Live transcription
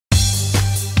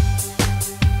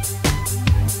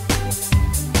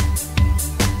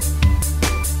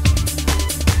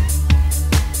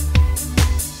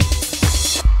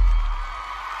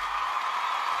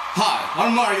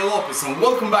Mario Lopez and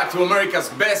welcome back to America's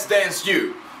Best Dance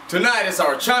Duo. Tonight is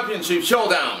our championship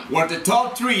showdown, where the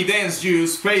top 3 dance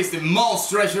duos face the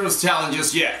most treacherous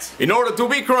challenges yet, in order to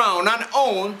be crowned and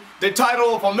own the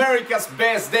title of America's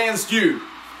Best Dance Duo.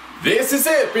 This is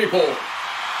it, people!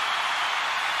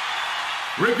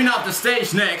 Ripping up the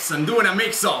stage next and doing a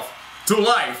mix of To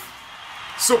Life,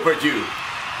 Super Duo.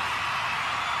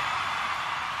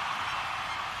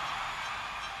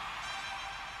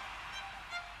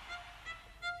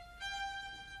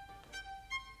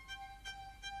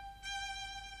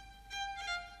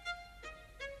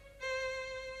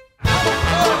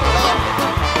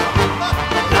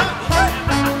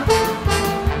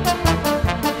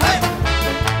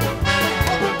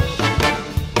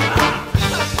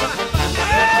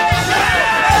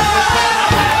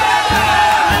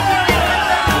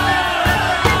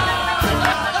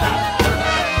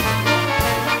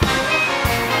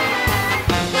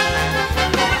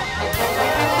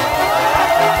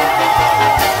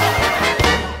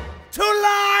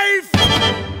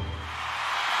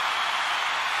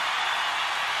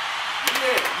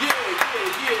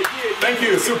 Thank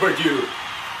you, Super Duo.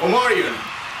 Omarion,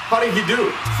 how did he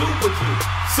do? Super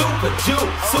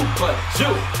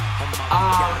Duo.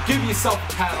 Give yourself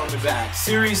a pat on the back.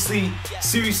 Seriously,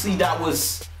 that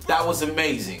was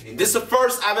amazing. This is the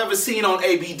first I've ever seen on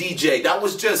ABDJ.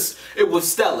 It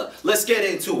was stellar. Let's get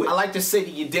into it. I like to say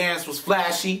that your dance was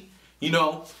flashy. You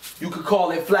know, you could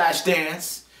call it flash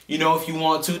dance, you know, if you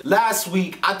want to. Last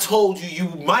week, I told you you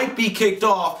might be kicked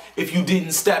off if you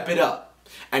didn't step it up.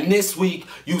 And this week,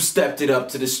 you stepped it up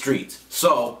to the streets.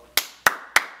 So,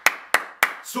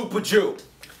 Super Duo.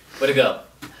 Way to go.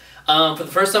 For the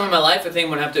first time in my life, I think I'm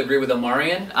gonna have to agree with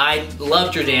Omarion. I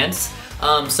loved your dance.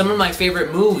 Some of my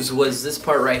favorite moves was this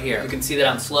part right here. You can see that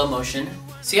on slow motion.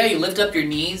 See how you lift up your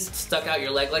knees, stuck out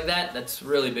your leg like that? That's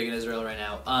really big in Israel right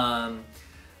now.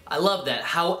 I love that.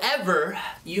 However,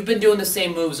 you've been doing the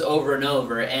same moves over and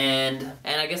over, and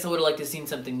I guess I would have liked to have seen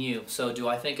something new. So do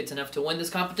I think it's enough to win this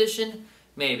competition?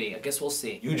 Maybe. I guess we'll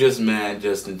see. You just mad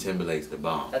Justin Timberlake's the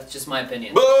bomb. That's just my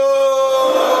opinion. Boo!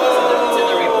 It's in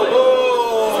the replay.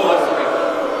 So watch the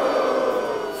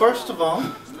replay. First of all,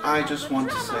 I just want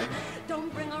to say,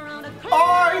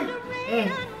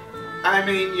 I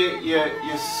mean,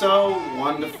 you're so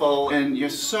wonderful and you're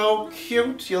so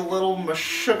cute, you little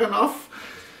mashuganoff.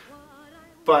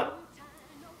 But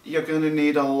you're gonna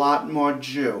need a lot more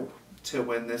Jew to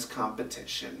win this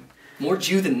competition. More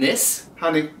Jew than this?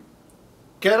 Honey,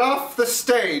 get off the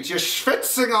stage. You're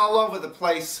schwitzing all over the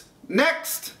place.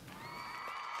 Next!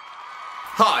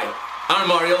 Hi, I'm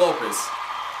Mario Lopez,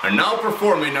 and now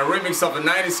performing a remix of the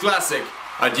 90s classic,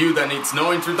 a duo that needs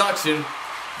no introduction,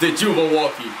 the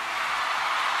Jewba-Wockee.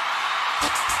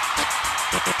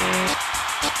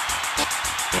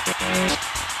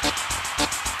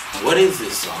 What is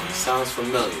this song? It sounds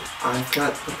familiar. I've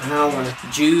got the power.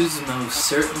 Jews most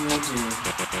certainly do.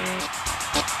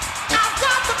 I've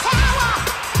got the power.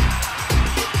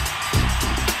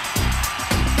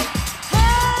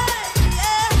 Hey,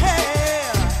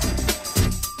 yeah.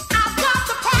 I've got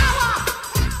the power.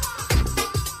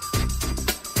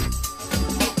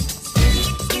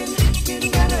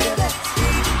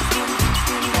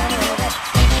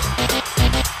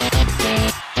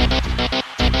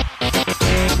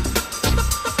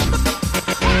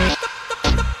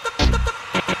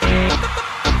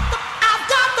 I've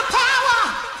got the power.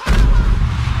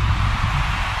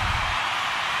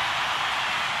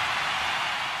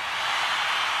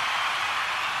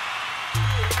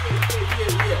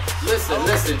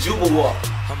 Listen, Jewba-Wockee.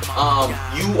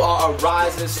 You are a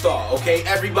rising star, okay?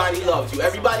 Everybody loves you.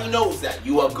 Everybody knows that.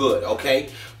 You are good, okay?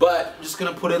 But I'm just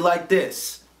gonna put it like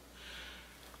this.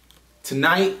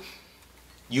 Tonight,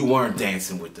 you weren't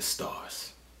dancing with the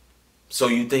stars. So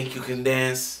you think you can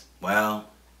dance? Well,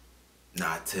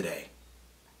 not today.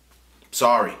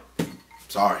 Sorry.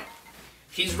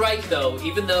 He's right though,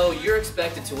 even though you're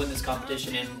expected to win this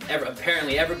competition and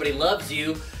apparently everybody loves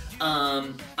you,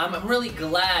 I'm really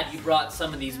glad you brought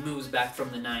some of these moves back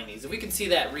from the 90s. If we can see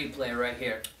that replay right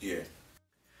here. Yeah.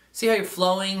 See how you're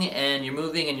flowing and you're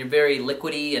moving and you're very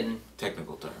liquidy and...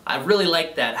 Technical term. I really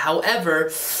like that. However,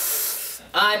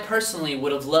 I personally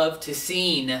would have loved to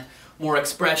seen more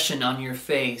expression on your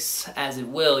face, as it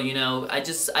will, you know. I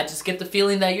just get the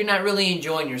feeling that you're not really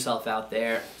enjoying yourself out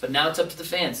there. But now it's up to the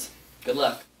fans. Good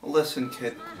luck. Listen,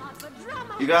 kid.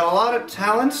 You got a lot of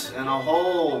talent and a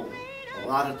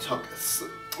lot of tuckus,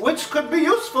 which could be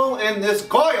useful in this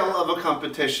goyle of a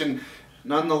competition.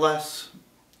 Nonetheless,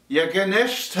 you're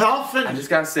ganished helfen. I just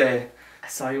gotta say, I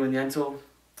saw you in Yentl.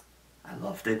 I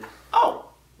loved it. Oh,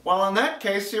 well in that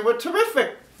case you were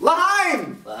terrific.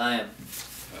 L'chaim! L'chaim.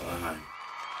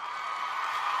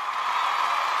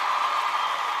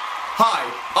 Hi,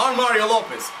 I'm Mario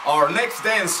Lopez. Our next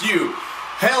dance you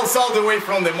hails all the way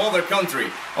from the mother country,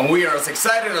 and we are as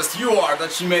excited as you are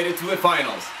that she made it to the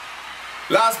finals.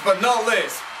 Last but not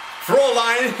least,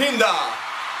 Fraulein Hinda.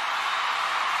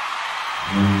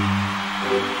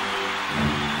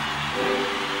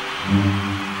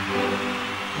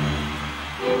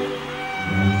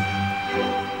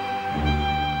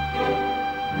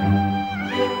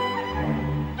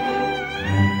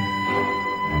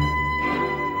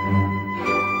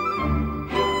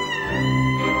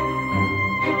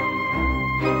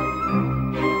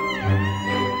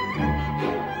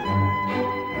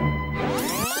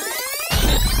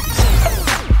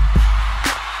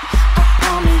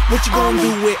 What you gonna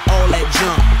do with all that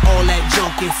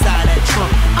junk inside that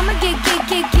trunk? I'ma get you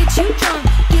drunk,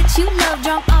 get you love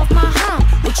drunk off my hump.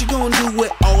 What you gonna do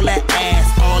with all that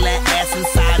ass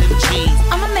inside them jeans?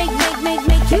 I'ma make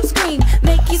you scream,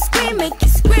 make you scream, make you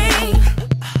scream.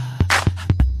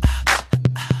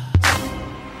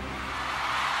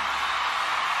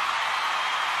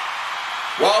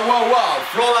 Wow,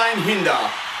 Fraulein Hinda.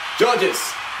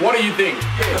 Judges, what do you think?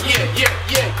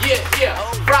 Yeah.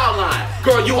 Fraulein,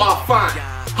 girl, you are fine.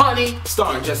 Honey,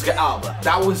 starring Jessica Alba.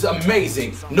 That was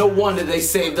amazing. No wonder they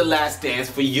saved The Last Dance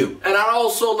for you. And I'd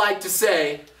also like to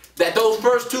say that those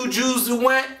first two Jews who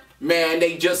went, man,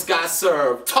 they just got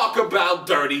served. Talk about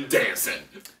dirty dancing.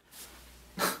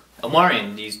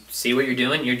 Omarion, do you see what you're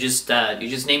doing? You're just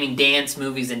naming dance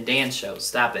movies and dance shows.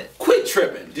 Stop it. Quit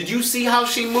tripping. Did you see how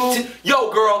she moved?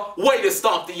 Yo, girl, way to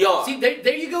stomp the yard. See,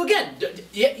 there you go again.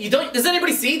 Yeah, you don't. Does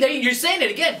anybody see? You're saying it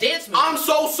again. Dance movies. I'm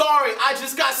so sorry. I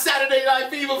just got Saturday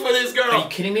Night Fever for this girl. Are you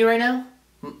kidding me right now?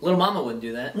 Little Mama wouldn't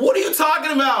do that. What are you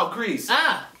talking about, Grease?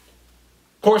 Ah.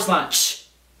 Chorus line. Shh.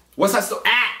 What's that?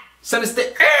 Center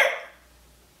stick.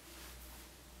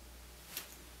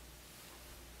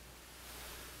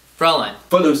 Fraulein.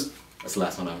 Footloose. That's the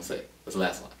last one I'm gonna say. That's the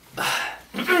last one.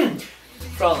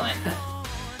 Fraulein.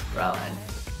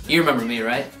 You remember me,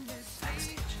 right?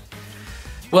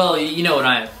 Well, you know what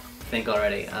I think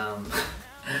already. Don't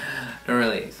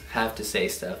really have to say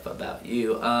stuff about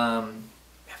you. We have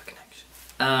a connection.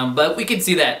 But we can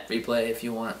see that replay if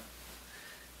you want.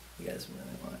 You guys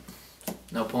really want.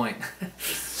 No point.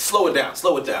 Slow it down.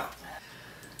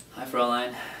 Hi,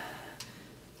 Fraulein.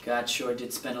 God sure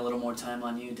did spend a little more time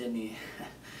on you, didn't he?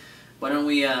 Why don't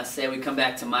we say we come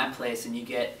back to my place and you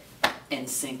get in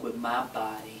sync with my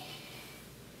body?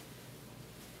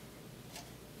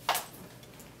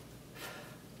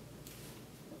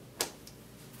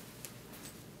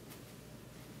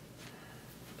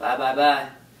 Bye.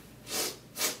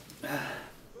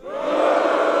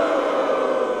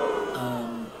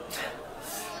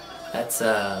 That's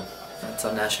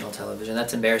on national television.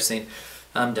 That's embarrassing.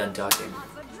 I'm done talking.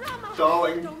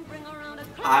 Darling,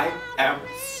 I am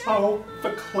so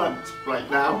verklempt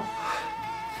right now.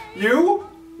 You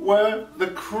were the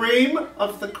cream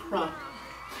of the crop.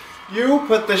 You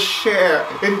put the share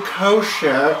in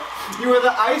kosher. You were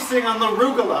the icing on the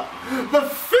rugula. The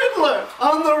fiddler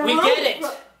on the We get it!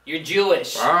 You're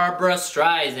Jewish. Barbara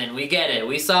Streisand. We get it.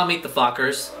 We saw Meet the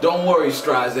Fockers. Don't worry,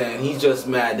 Streisand. He's just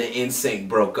mad that NSYNC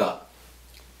broke up.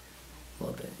 A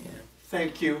little bit, yeah.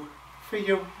 Thank you for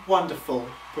your wonderful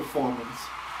performance.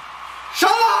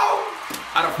 Shalom!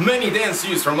 Out of many dance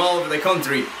youths from all over the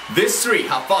country, these three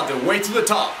have fought their way to the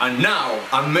top, and now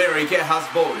America has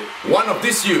voted. One of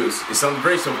these youths is on the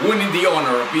verge of winning the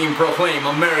honor of being proclaimed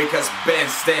America's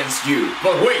best dance youth.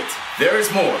 But wait, there is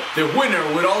more. The winner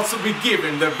will also be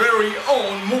given their very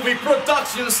own movie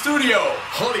production studio.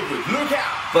 Hollywood, look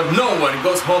out! But no one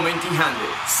goes home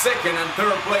empty-handed. Second and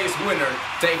third place winner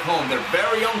take home their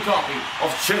very own copy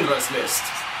of Schindler's List.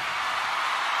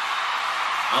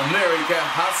 America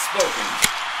has spoken.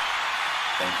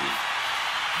 Thank you.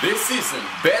 This season,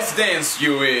 Best Dance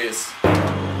You is...